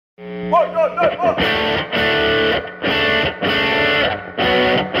Welcome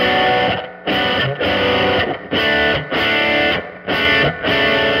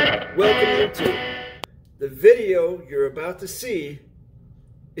YouTube. The video you're about to see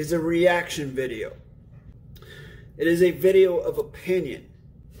is a reaction video. It is a video of opinion.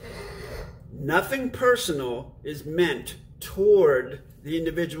 Nothing personal is meant toward the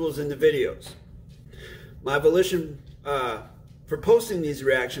individuals in the videos. My volition for posting these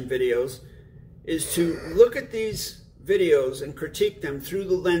reaction videos is to look at these videos and critique them through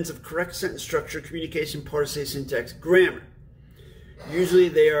the lens of correct sentence structure, communication, parse, syntax, grammar. Usually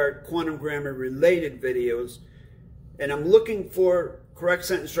they are quantum grammar related videos, and I'm looking for correct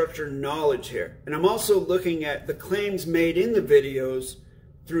sentence structure knowledge here. And I'm also looking at the claims made in the videos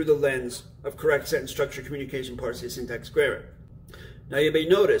through the lens of correct sentence structure, communication, parse, syntax, grammar. Now you may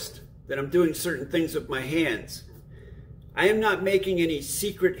notice that I'm doing certain things with my hands. I am not making any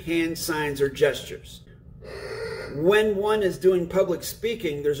secret hand signs or gestures. When one is doing public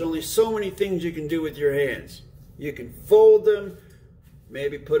speaking, there's only so many things you can do with your hands. You can fold them,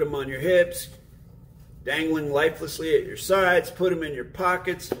 maybe put them on your hips, dangling lifelessly at your sides, put them in your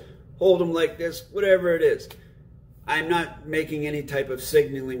pockets, hold them like this, whatever it is. I'm not making any type of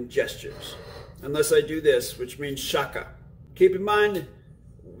signaling gestures, unless I do this, which means shaka. Keep in mind,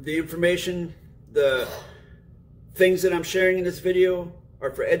 the information, the things that I'm sharing in this video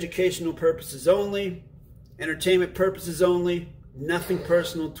are for educational purposes only, entertainment purposes only, nothing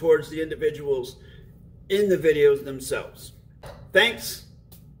personal towards the individuals in the videos themselves. Thanks,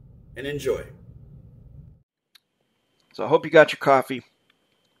 and enjoy. So I hope you got your coffee,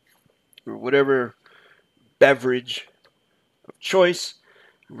 or whatever beverage of choice.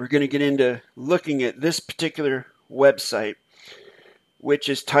 We're going to get into looking at this particular website, which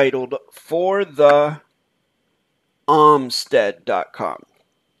is titled fortheAUMSTEAD.com.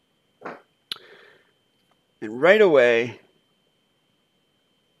 And right away,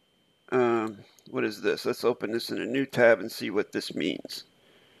 what is this? Let's open this in a new tab and see what this means.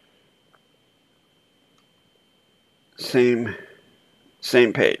 Same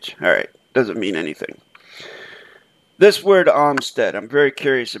page. All right, doesn't mean anything. This word Olmsted, I'm very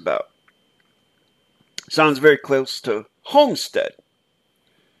curious about. Sounds very close to homestead.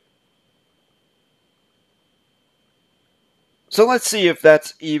 So let's see if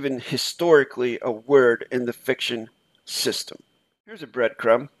that's even historically a word in the fiction system. Here's a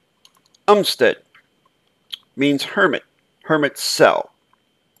breadcrumb. Umstead means hermit, hermit's cell.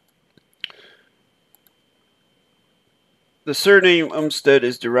 The surname Umstead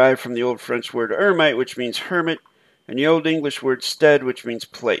is derived from the Old French word ermite, which means hermit, and the Old English word stead, which means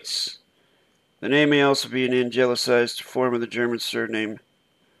place. The name may also be an angelicized form of the German surname,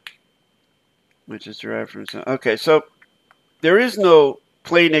 which is derived from... Okay, so there is no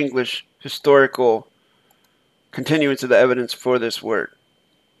plain English historical continuance of the evidence for this word.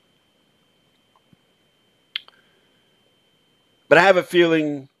 But I have a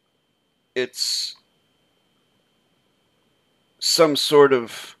feeling it's some sort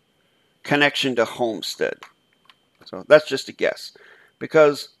of connection to homestead. So that's just a guess,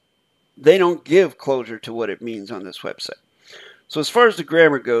 because they don't give closure to what it means on this website. So as far as the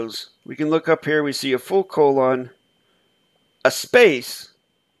grammar goes, we can look up here, we see a full colon, a space,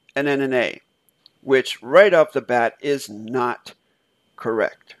 and then an A, which right off the bat is not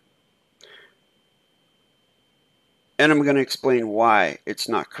correct. And I'm going to explain why it's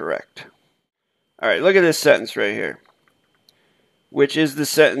not correct. All right, look at this sentence right here, which is the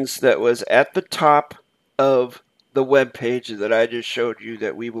sentence that was at the top of the web page that I just showed you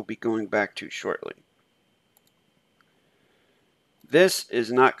that we will be going back to shortly. This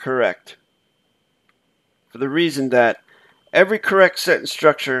is not correct for the reason that every correct sentence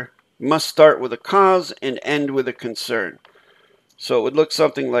structure must start with a cause and end with a concern. So it would look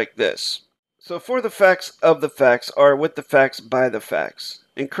something like this. So for the facts of the facts are with the facts by the facts.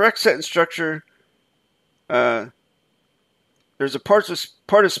 In correct sentence structure, there's a part of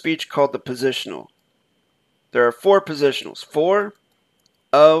speech called the positional. There are four positionals: for,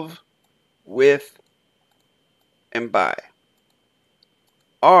 of, with, and by.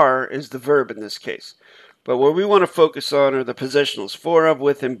 Are is the verb in this case. But what we want to focus on are the positionals: for, of,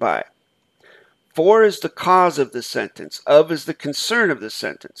 with, and by. For is the cause of the sentence. Of is the concern of the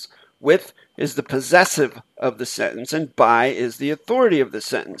sentence. With is the possessive of the sentence. And by is the authority of the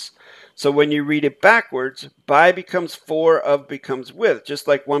sentence. So when you read it backwards, by becomes for, of becomes with. Just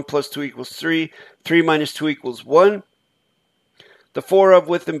like 1 plus 2 equals 3, 3 minus 2 equals 1. The for, of,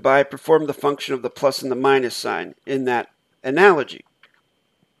 with, and by perform the function of the plus and the minus sign in that analogy.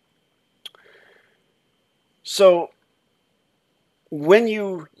 So when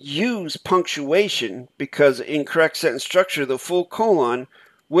you use punctuation, because in correct sentence structure, the full colon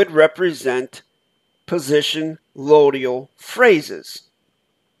would represent position loadial phrases.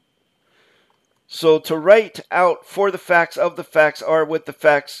 So to write out for the facts, of the facts, are, with the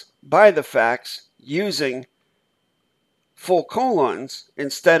facts, by the facts, using full colons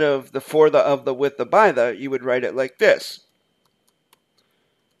instead of the for the, of the, with the, by the, you would write it like this.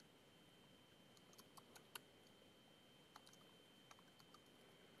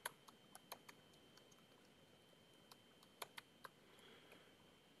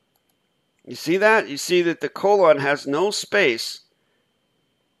 You see that? You see that the colon has no space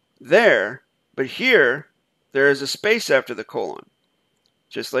there, but here there is a space after the colon.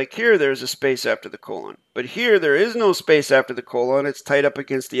 Just like here, there's a space after the colon. But here, there is no space after the colon. It's tied up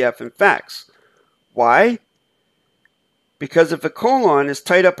against the F in facts. Why? Because if a colon is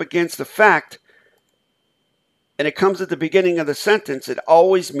tied up against the fact, and it comes at the beginning of the sentence, it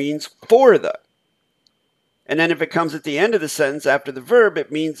always means for the. And then if it comes at the end of the sentence after the verb,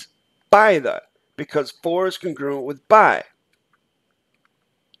 it means by the, because for is congruent with by.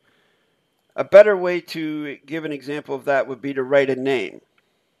 A better way to give an example of that would be to write a name.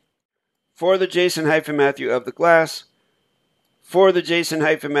 For the Jason-Matthew of the glass. For the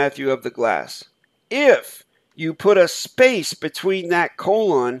Jason-Matthew of the glass. If you put a space between that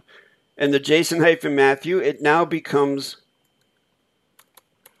colon and the Jason-Matthew, it now becomes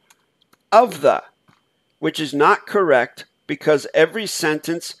of the, which is not correct because every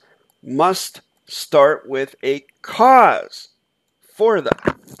sentence must start with a cause. For the.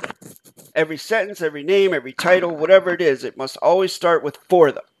 Every sentence, every name, every title, whatever it is, it must always start with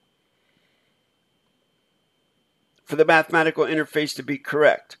for the. For the mathematical interface to be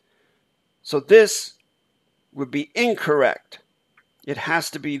correct. So this would be incorrect. It has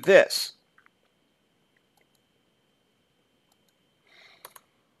to be this.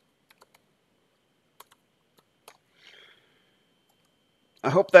 I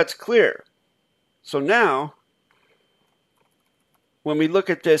hope that's clear. So now, when we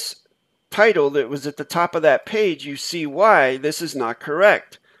look at this title that was at the top of that page, you see why this is not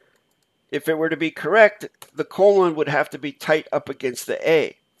correct. If it were to be correct, the colon would have to be tight up against the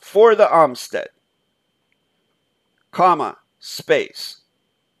A. For the AUMSTEAD, comma, space.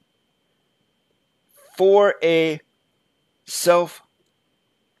 For a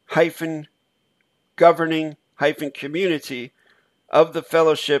self-governing-community of the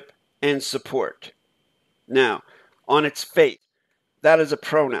fellowship and support. Now, on its face, that is a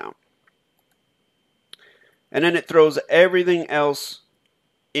pronoun. And then it throws everything else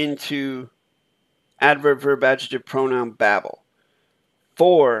into adverb, verb, adjective, pronoun, babble.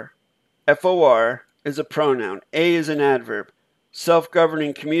 For, F-O-R, is a pronoun. A is an adverb.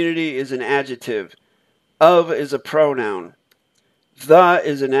 Self-governing community is an adjective. Of is a pronoun. The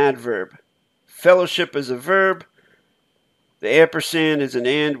is an adverb. Fellowship is a verb. The ampersand is an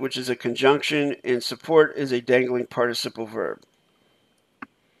and, which is a conjunction. And support is a dangling participle verb.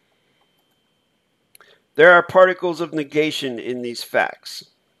 There are particles of negation in these facts,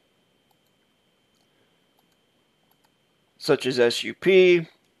 such as SUP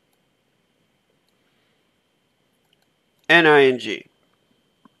and ING.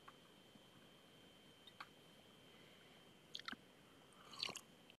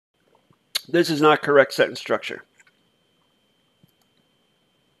 This is not correct sentence structure.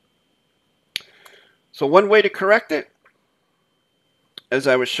 So one way to correct it, as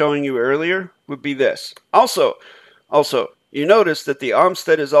I was showing you earlier, would be this. Also, you notice that the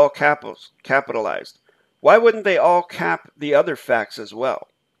AUMSTEAD is all capitalized. Why wouldn't they all cap the other facts as well?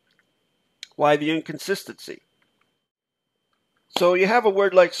 Why the inconsistency? So you have a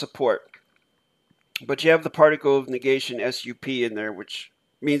word like support, but you have the particle of negation SUP in there, which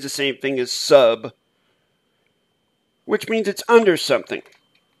means the same thing as sub, which means it's under something.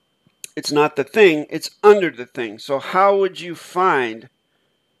 It's not the thing, it's under the thing. So how would you find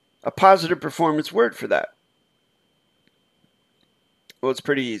a positive performance word for that? Well, it's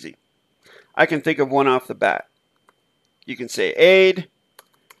pretty easy. I can think of one off the bat. You can say aid. You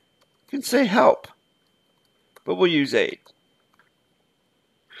can say help. But we'll use aid.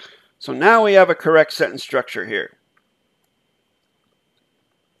 So now we have a correct sentence structure here.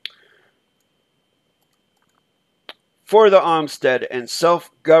 For the AUMSTEAD and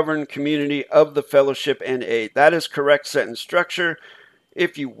self-governed community of the fellowship and aid. That is correct sentence structure.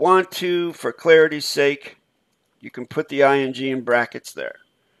 If you want to, for clarity's sake, you can put the ing in brackets there.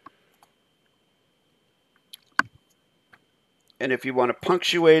 And if you want to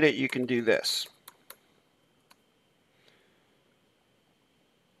punctuate it, you can do this.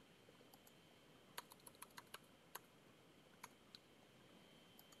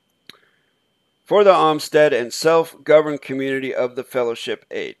 for the Olmsted and self-governed community of the Fellowship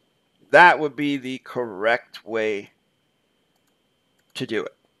Aid. That would be the correct way to do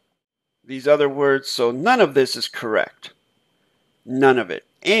it. These other words, so none of this is correct. None of it.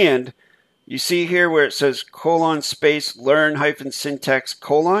 And you see here where it says colon space learn hyphen syntax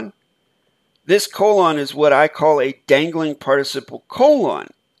colon. This colon is what I call a dangling participle colon,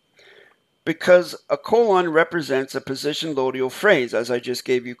 because a colon represents a position loadial phrase, as I just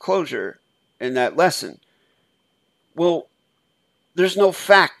gave you closure in that lesson. Well, there's no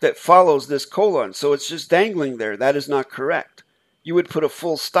fact that follows this colon, so it's just dangling there. That is not correct. You would put a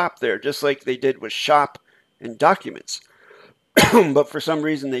full stop there, just like they did with shop and documents. But for some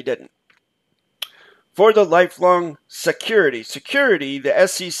reason they didn't. For the lifelong security. Security, the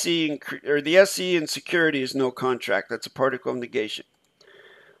SEC, or the SE in security is no contract. That's a particle of negation.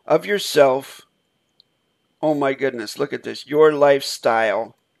 Of yourself, oh my goodness, look at this. Your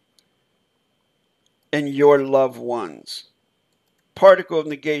lifestyle and your loved ones. Particle of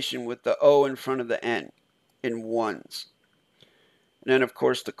negation with the O in front of the N in ones. And then, of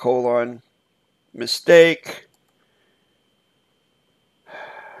course, the colon. Mistake.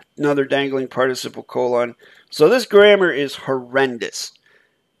 Another dangling participle colon. So this grammar is horrendous.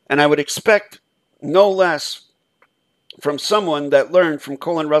 And I would expect no less from someone that learned from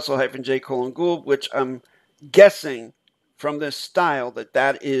Russell-J. Gould, which I'm guessing from this style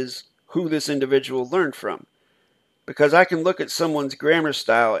that is who this individual learned from. Because I can look at someone's grammar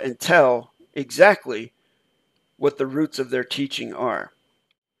style and tell exactly what the roots of their teaching are.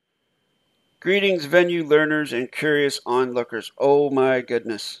 Greetings, venue learners and curious onlookers. Oh my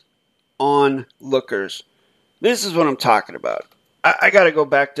goodness. Onlookers. This is what I'm talking about. I got to go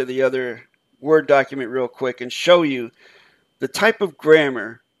back to the other Word document real quick and show you the type of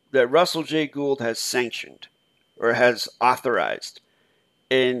grammar that Russell J. Gould has sanctioned or has authorized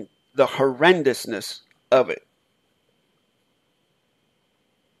and the horrendousness of it.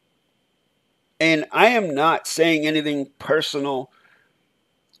 And I am not saying anything personal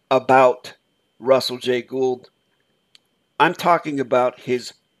about Russell J. Gould. I'm talking about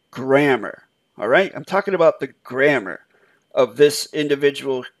his grammar. All right? I'm talking about the grammar of this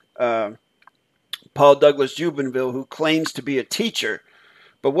individual, Paul Douglas Jubenville, who claims to be a teacher,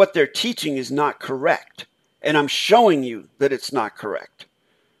 but what they're teaching is not correct. And I'm showing you that it's not correct.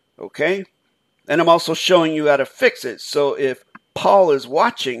 Okay? And I'm also showing you how to fix it. So if Paul is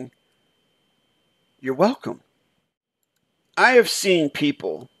watching, you're welcome. I have seen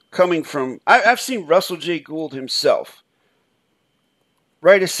people coming from, I've seen Russell J. Gould himself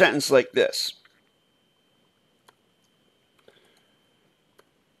write a sentence like this.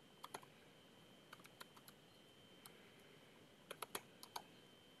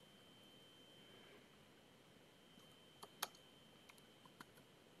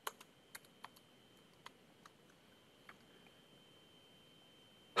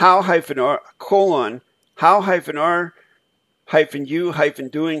 How hyphen R colon, how hyphen R hyphen you hyphen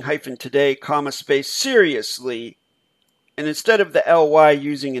doing hyphen today comma space seriously, and instead of the ly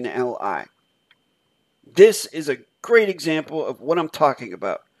using an li. This is a great example of what I'm talking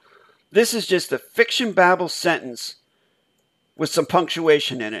about. This is just a fiction babble sentence with some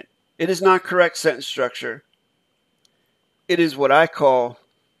punctuation in it. It is not correct sentence structure. It is what I call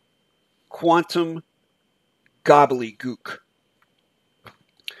quantum gobbledygook.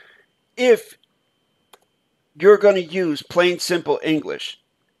 If you're going to use plain simple English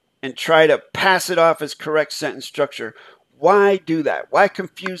and try to pass it off as correct sentence structure, why do that? Why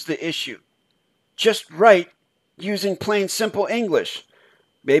confuse the issue? Just write using plain simple English.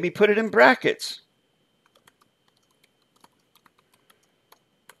 Maybe put it in brackets.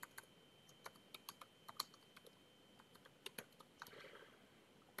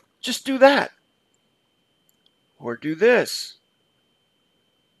 Just do that. Or do this.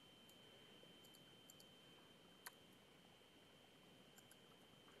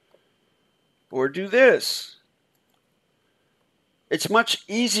 Or do this. It's much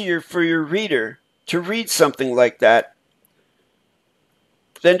easier for your reader to read something like that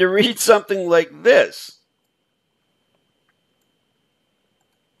than to read something like this.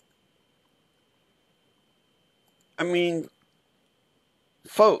 I mean,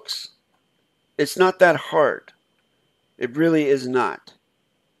 folks, it's not that hard. It really is not.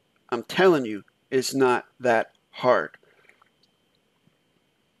 I'm telling you, it's not that hard.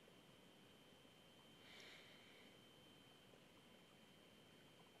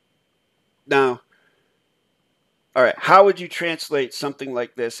 Now, all right, how would you translate something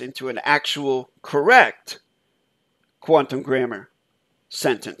like this into an actual correct quantum grammar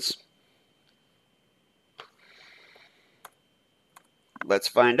sentence? Let's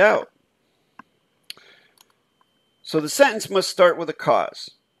find out. So the sentence must start with a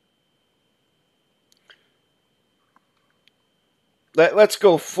cause. Let's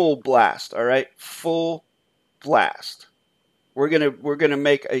go full blast, all right? Full blast. We're gonna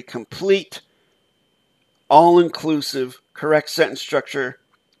make a complete, all-inclusive, correct sentence structure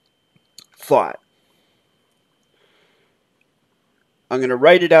thought. I'm going to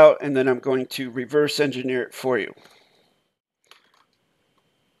write it out, and then I'm going to reverse engineer it for you.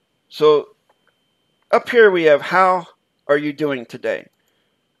 So up here we have, how are you doing today?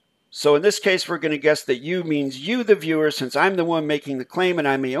 So in this case, we're going to guess that you means you, the viewer, since I'm the one making the claim, and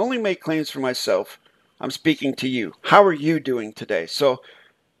I may only make claims for myself. I'm speaking to you. How are you doing today? So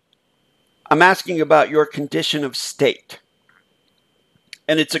I'm asking about your condition of state.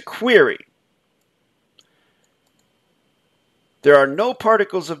 And it's a query. There are no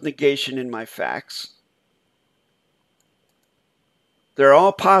particles of negation in my facts. They're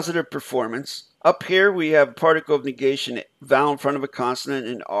all positive performance. Up here we have particle of negation, vowel in front of a consonant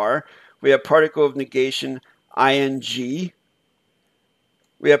in R. We have particle of negation, ing.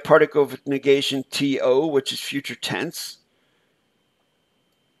 We have particle of negation, to, which is future tense.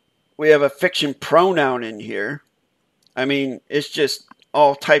 We have a fiction pronoun in here. I mean, it's just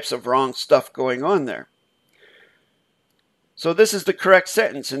all types of wrong stuff going on there. So this is the correct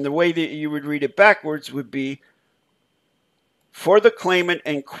sentence, and the way that you would read it backwards would be, for the claimant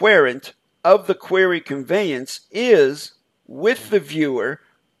and querent of the query conveyance is with the viewer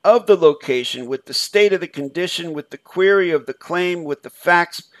of the location, with the state of the condition, with the query of the claim, with the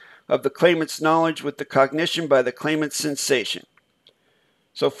facts of the claimant's knowledge, with the cognition by the claimant's sensation.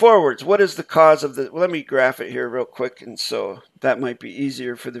 So forwards, what is the cause of the... Well, let me graph it here real quick, and so that might be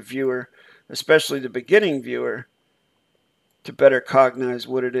easier for the viewer, especially the beginning viewer, to better cognize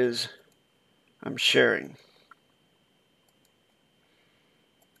what it is I'm sharing.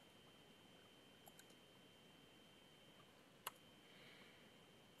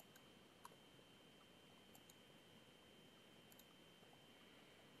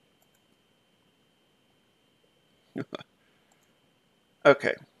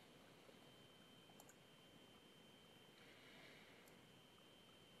 Okay.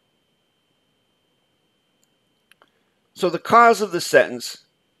 So the cause of the sentence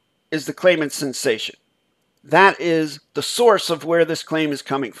is the claimant's sensation. That is the source of where this claim is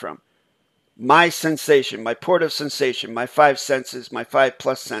coming from. My sensation, my port of sensation, my 5 senses, my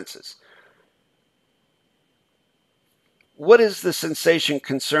 5+ senses. What is the sensation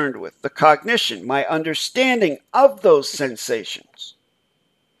concerned with? The cognition, my understanding of those sensations.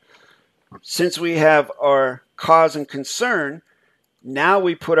 Since we have our cause and concern, now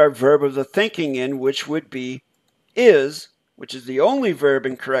we put our verb of the thinking in, which would be is, which is the only verb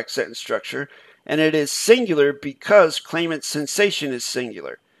in correct sentence structure, and it is singular because claimant's sensation is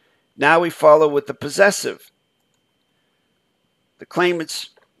singular. Now we follow with the possessive. The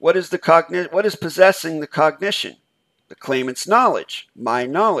claimant's, what is possessing the cognition? The claimant's knowledge, my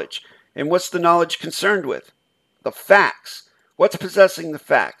knowledge. And what's the knowledge concerned with? The facts. What's possessing the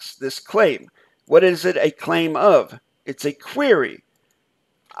facts? This claim. What is it a claim of? It's a query.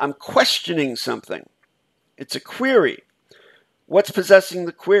 I'm questioning something. It's a query. What's possessing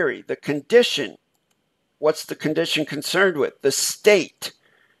the query? The condition. What's the condition concerned with? The state.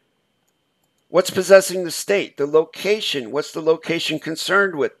 What's possessing the state? The location. What's the location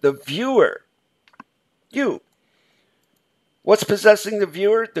concerned with? The viewer. You. What's possessing the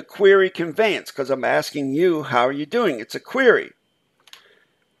viewer? The query conveyance, because I'm asking you, how are you doing? It's a query.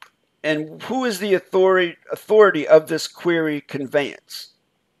 And who is the authority of this query conveyance?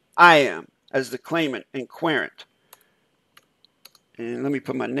 I am, as the claimant and querent. And let me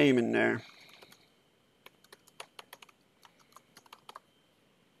put my name in there.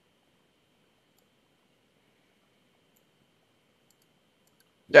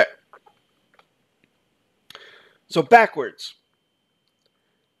 There. So backwards.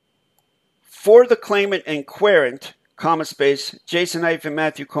 For the claimant and querent, comma space,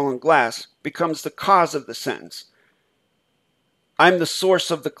 Jason-Matthew : Glass, becomes the cause of the sentence. I'm the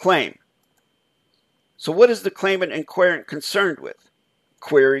source of the claim. So what is the claimant and querent concerned with?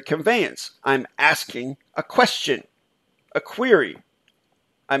 Query conveyance. I'm asking a question, a query.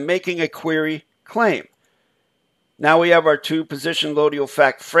 I'm making a query claim. Now we have our two position loadial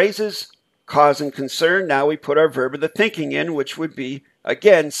fact phrases, cause and concern. Now we put our verb of the thinking in, which would be,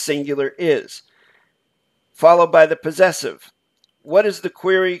 again, singular is. Followed by the possessive. What is the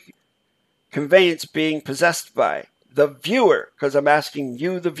query conveyance being possessed by? The viewer, because I'm asking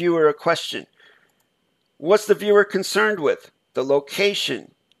you, the viewer, a question. What's the viewer concerned with? The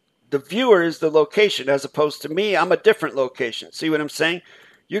location. The viewer is the location, as opposed to me, I'm a different location. See what I'm saying?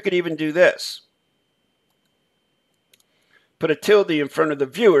 You could even do this. Put a tilde in front of the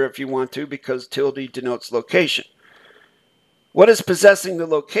viewer if you want to, because tilde denotes location. What is possessing the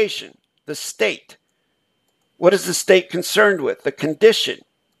location? The state. What is the state concerned with? The condition.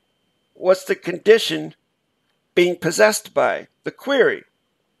 What's the condition being possessed by? The query.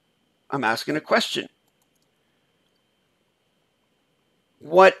 I'm asking a question.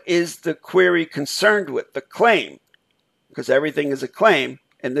 What is the query concerned with? The claim. Because everything is a claim,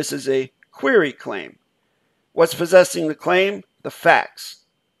 and this is a query claim. What's possessing the claim? The facts.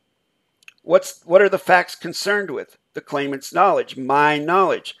 What are the facts concerned with? The claimant's knowledge, my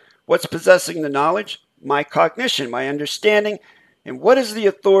knowledge. What's possessing the knowledge? My cognition, my understanding. And what is the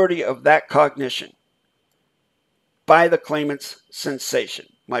authority of that cognition? By the claimant's sensation.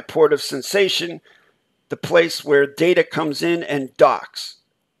 My port of sensation, the place where data comes in and docks.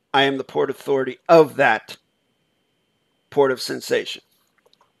 I am the port authority of that port of sensation.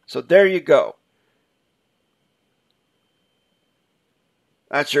 So there you go.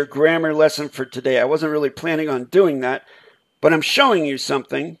 That's your grammar lesson for today. I wasn't really planning on doing that, but I'm showing you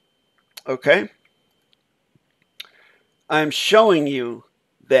something, okay? I'm showing you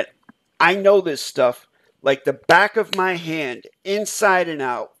that I know this stuff like the back of my hand, inside and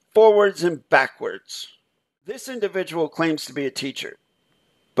out, forwards and backwards. This individual claims to be a teacher,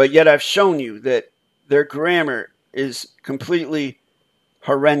 but yet I've shown you that their grammar is completely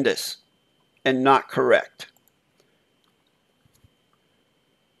horrendous and not correct.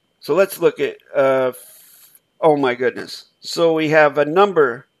 So let's look at, oh my goodness. So we have a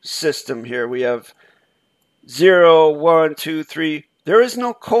number system here. We have 0, 1, 2, 3. There is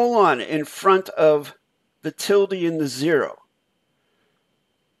no colon in front of the tilde and the 0.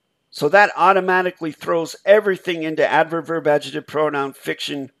 So that automatically throws everything into adverb, verb, adjective, pronoun,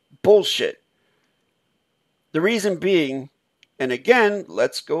 fiction bullshit. The reason being, and again,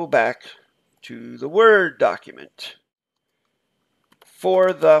 let's go back to the Word document.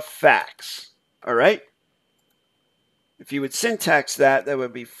 For the facts, all right? If you would syntax that, that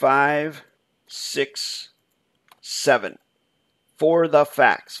would be 5, 6, 7. For the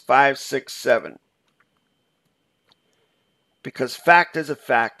facts, 5, 6, 7. Because fact is a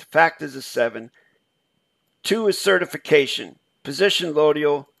fact, fact is a 7. 2 is certification, position,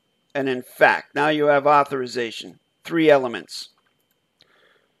 loadial, and in fact. Now you have authorization, 3 elements.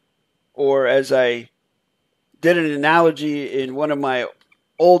 Or as I did an analogy in one of my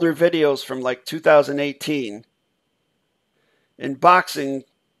older videos from like 2018. In boxing,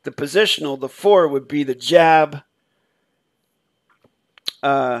 the positional, the 4 would be the jab.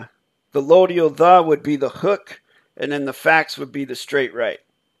 The loadial, the would be the hook. And then the facts would be the straight right.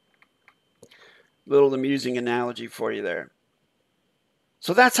 Little amusing analogy for you there.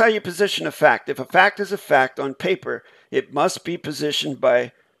 So that's how you position a fact. If a fact is a fact on paper, it must be positioned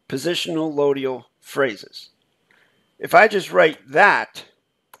by positional loadial phrases. If I just write that,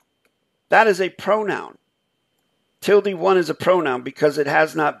 that is a pronoun. Tilde 1 is a pronoun because it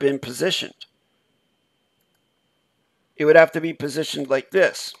has not been positioned. It would have to be positioned like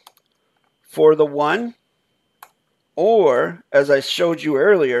this. For the 1, or, as I showed you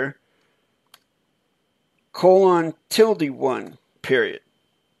earlier, colon tilde 1, period.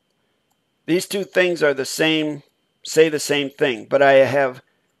 These two things are the same, say the same thing, but I have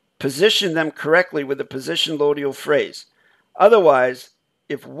positioned them correctly with the position loadial phrase. Otherwise,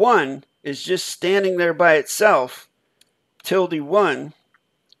 if 1 is just standing there by itself, tilde 1,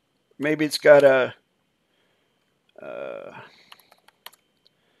 maybe it's got a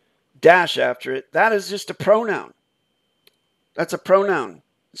dash after it, that is just a pronoun. That's a pronoun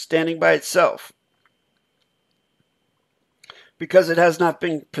standing by itself because it has not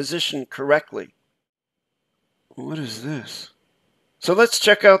been positioned correctly. What is this? So let's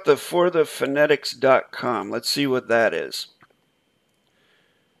check out the forthephonetics.com. Let's see what that is.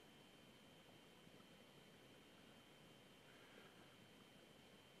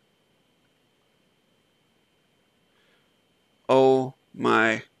 Oh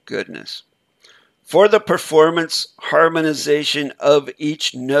my goodness. For the performance harmonization of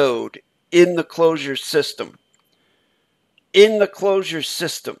each node in the closure system. In the closure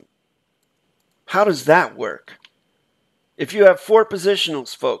system. How does that work? If you have 4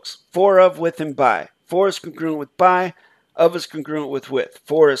 positionals, folks, 4 of, with, and by. 4 is congruent with by, of is congruent with.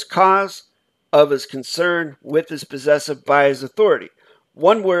 4 is cause, of is concern, with is possessive, by is authority.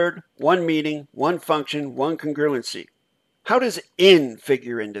 1 word, 1 meaning, 1 function, 1 congruency. How does in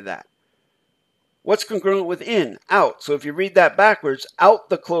figure into that? What's congruent with in? Out. So if you read that backwards, out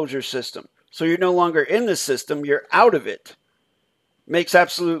the closure system. So you're no longer in the system, you're out of it. Makes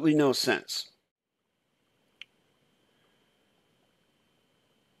absolutely no sense.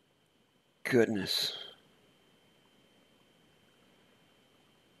 Goodness.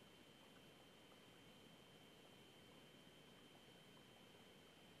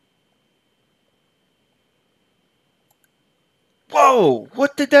 Whoa,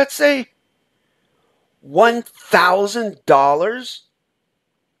 what did that say? $1,000?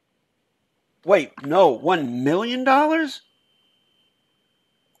 Wait, no, $1 million?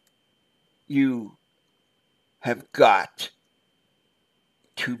 You have got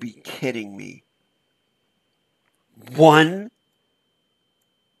to be kidding me. One?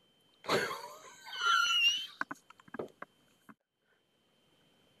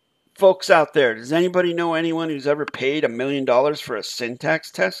 Folks out there, does anybody know anyone who's ever paid $1 million for a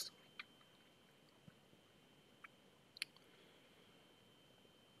syntax test?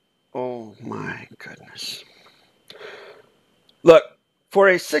 Oh my goodness. Look, for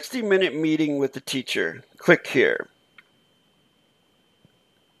a 60-minute meeting with the teacher, click here.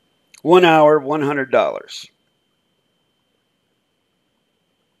 1 hour, $100.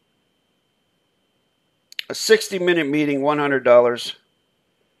 A 60-minute meeting, $100.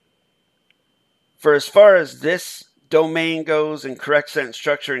 For as far as this domain goes and correct sentence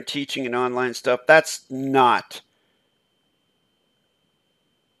structure and teaching and online stuff, that's not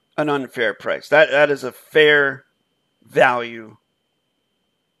an unfair price. That is a fair value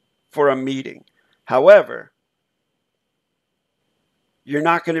for a meeting. However, you're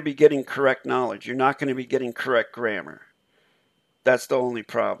not going to be getting correct knowledge. You're not going to be getting correct grammar. That's the only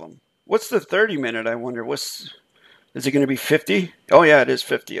problem. What's the 30-minute, I wonder? Is it going to be 50? Oh, yeah, it is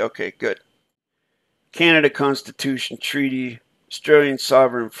 50. Okay, good. Canada Constitution Treaty, Australian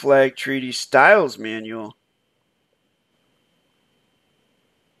Sovereign Flag Treaty, Styles Manual.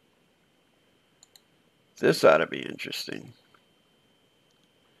 This ought to be interesting.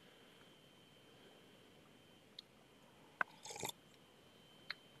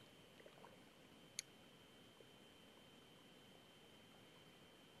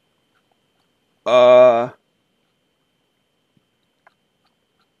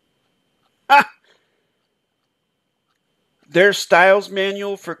 Their Styles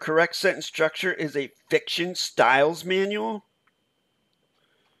Manual for correct sentence structure is a fiction Styles Manual?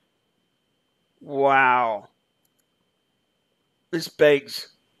 Wow. This begs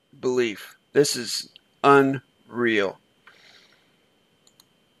belief. This is unreal.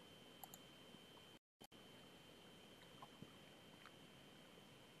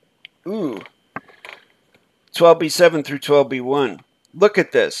 Ooh. 12B7 through 12B1. Look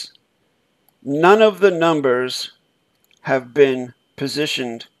at this. None of the numbers have been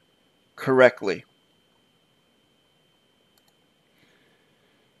positioned correctly.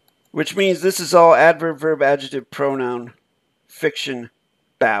 Which means this is all adverb, verb, adjective, pronoun, fiction,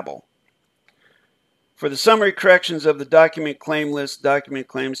 babble. For the summary corrections of the document claim list, document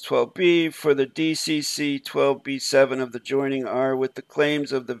claims 12B. For the DCC 12B7 of the joining are with the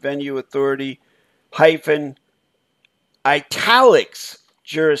claims of the venue authority hyphen italics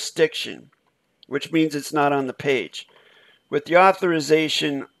jurisdiction, which means it's not on the page. With the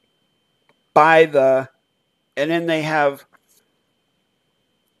authorization by the, and then they have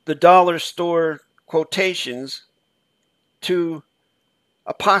the dollar store quotations, 2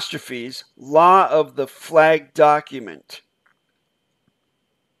 apostrophes, law of the flag document.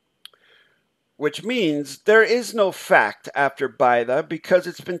 Which means there is no fact after by the because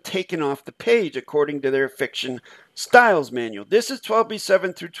it's been taken off the page according to their fiction styles manual. This is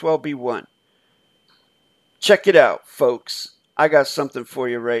 12B7 through 12B1. Check it out, folks. I got something for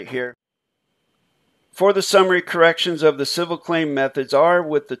you right here. For the summary corrections of the civil claim methods are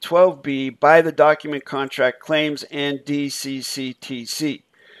with the 12B by the document contract claims and DCCTC.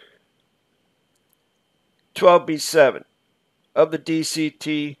 12B7 of the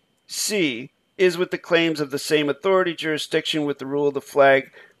DCTC is with the claims of the same authority jurisdiction with the rule of the flag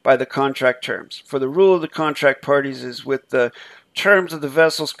by the contract terms. For the rule of the contract parties is with the terms of the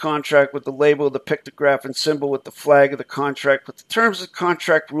vessel's contract with the label, the pictograph, and symbol with the flag of the contract, with the terms of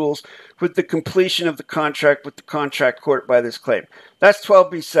contract rules, with the completion of the contract with the contract court by this claim. That's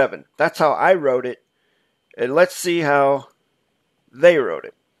 12B7. That's how I wrote it. And let's see how they wrote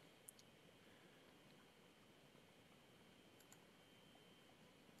it.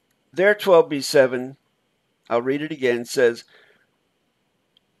 Their 12B7, I'll read it again, says,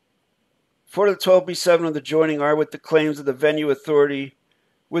 for the 12B7 of the joining are with the claims of the venue authority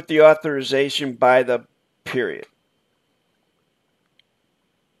with the authorization by the period.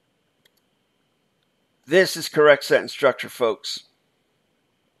 This is correct sentence structure, folks.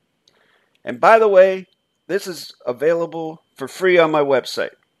 And by the way, this is available for free on my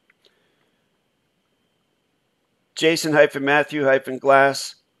website.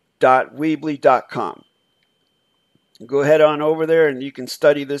 jason-matthew-glass.weebly.com. Go ahead on over there and you can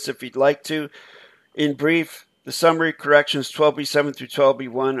study this if you'd like to. In brief, the summary corrections 12B7 through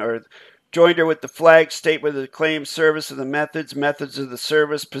 12B1 are Joinder with the flag, statement of the claim, service of the methods, methods of the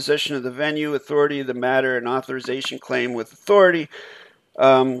service, position of the venue, authority of the matter, and authorization claim with authority.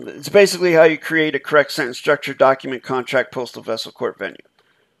 It's basically how you create a correct sentence structure, document, contract, postal vessel, court venue.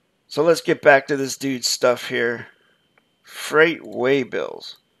 So let's get back to this dude's stuff here. Freight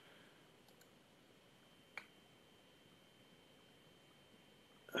waybills.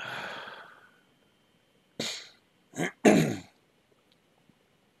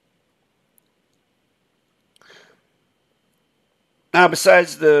 Now,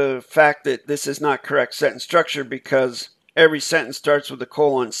 besides the fact that this is not correct sentence structure because every sentence starts with a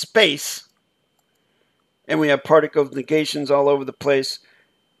colon space, and we have particle negations all over the place,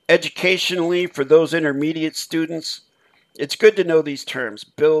 educationally, for those intermediate students, it's good to know these terms.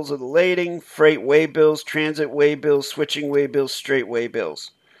 Bills of the lading, freight waybills, transit waybills, switching waybills, straight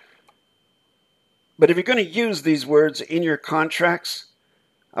waybills. But if you're going to use these words in your contracts,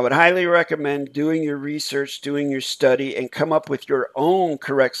 I would highly recommend doing your research, doing your study, and come up with your own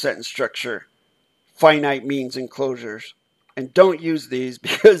correct sentence structure, finite means and closures. And don't use these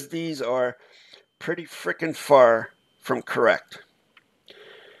because these are pretty frickin' far from correct.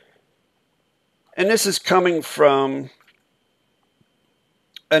 And this is coming from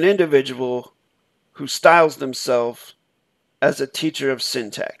an individual who styles themselves as a teacher of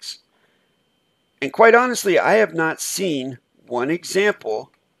syntax. And quite honestly, I have not seen one example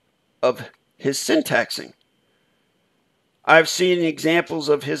of his syntaxing. I've seen examples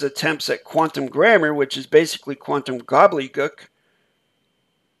of his attempts at quantum grammar, which is basically quantum gobbledygook.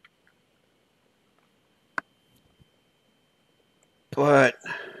 But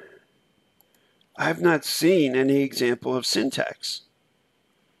I've not seen any example of syntax.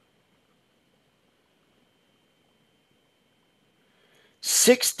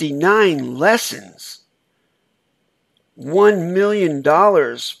 $69 lessons. $1 million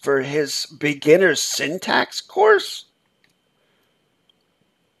for his beginner syntax course?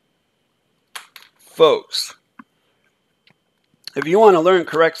 Folks, if you want to learn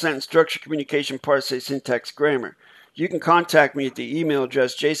correct sentence structure, communication, parse, syntax, grammar, you can contact me at the email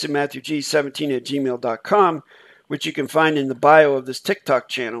address jasonmatthewg17@gmail.com, which you can find in the bio of this TikTok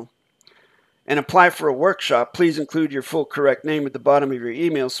channel, and apply for a workshop. Please include your full correct name at the bottom of your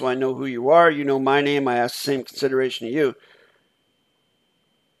email so I know who you are. You know my name. I ask the same consideration of you.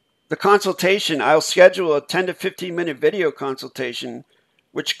 The consultation, I'll schedule a 10 to 15 minute video consultation,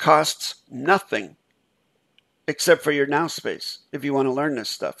 which costs nothing except for your now space. If you want to learn this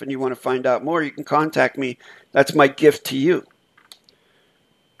stuff and you want to find out more, you can contact me. That's my gift to you.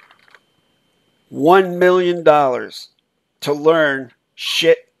 $1 million to learn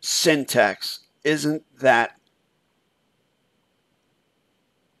shit syntax. Isn't that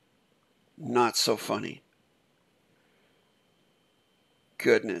not so funny?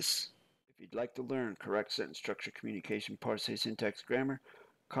 Goodness. If you'd like to learn correct sentence structure, communication, parse, syntax, grammar,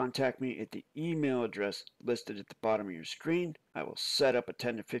 contact me at the email address listed at the bottom of your screen. I will set up a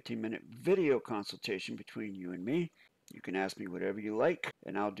 10 to 15 minute video consultation between you and me. You can ask me whatever you like,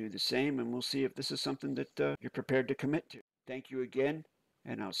 and I'll do the same, and we'll see if this is something that you're prepared to commit to. Thank you again,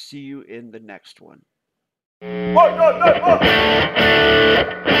 and I'll see you in the next one.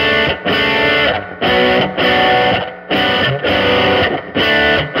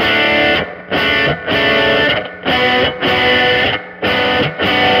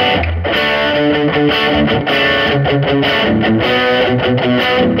 Thank you.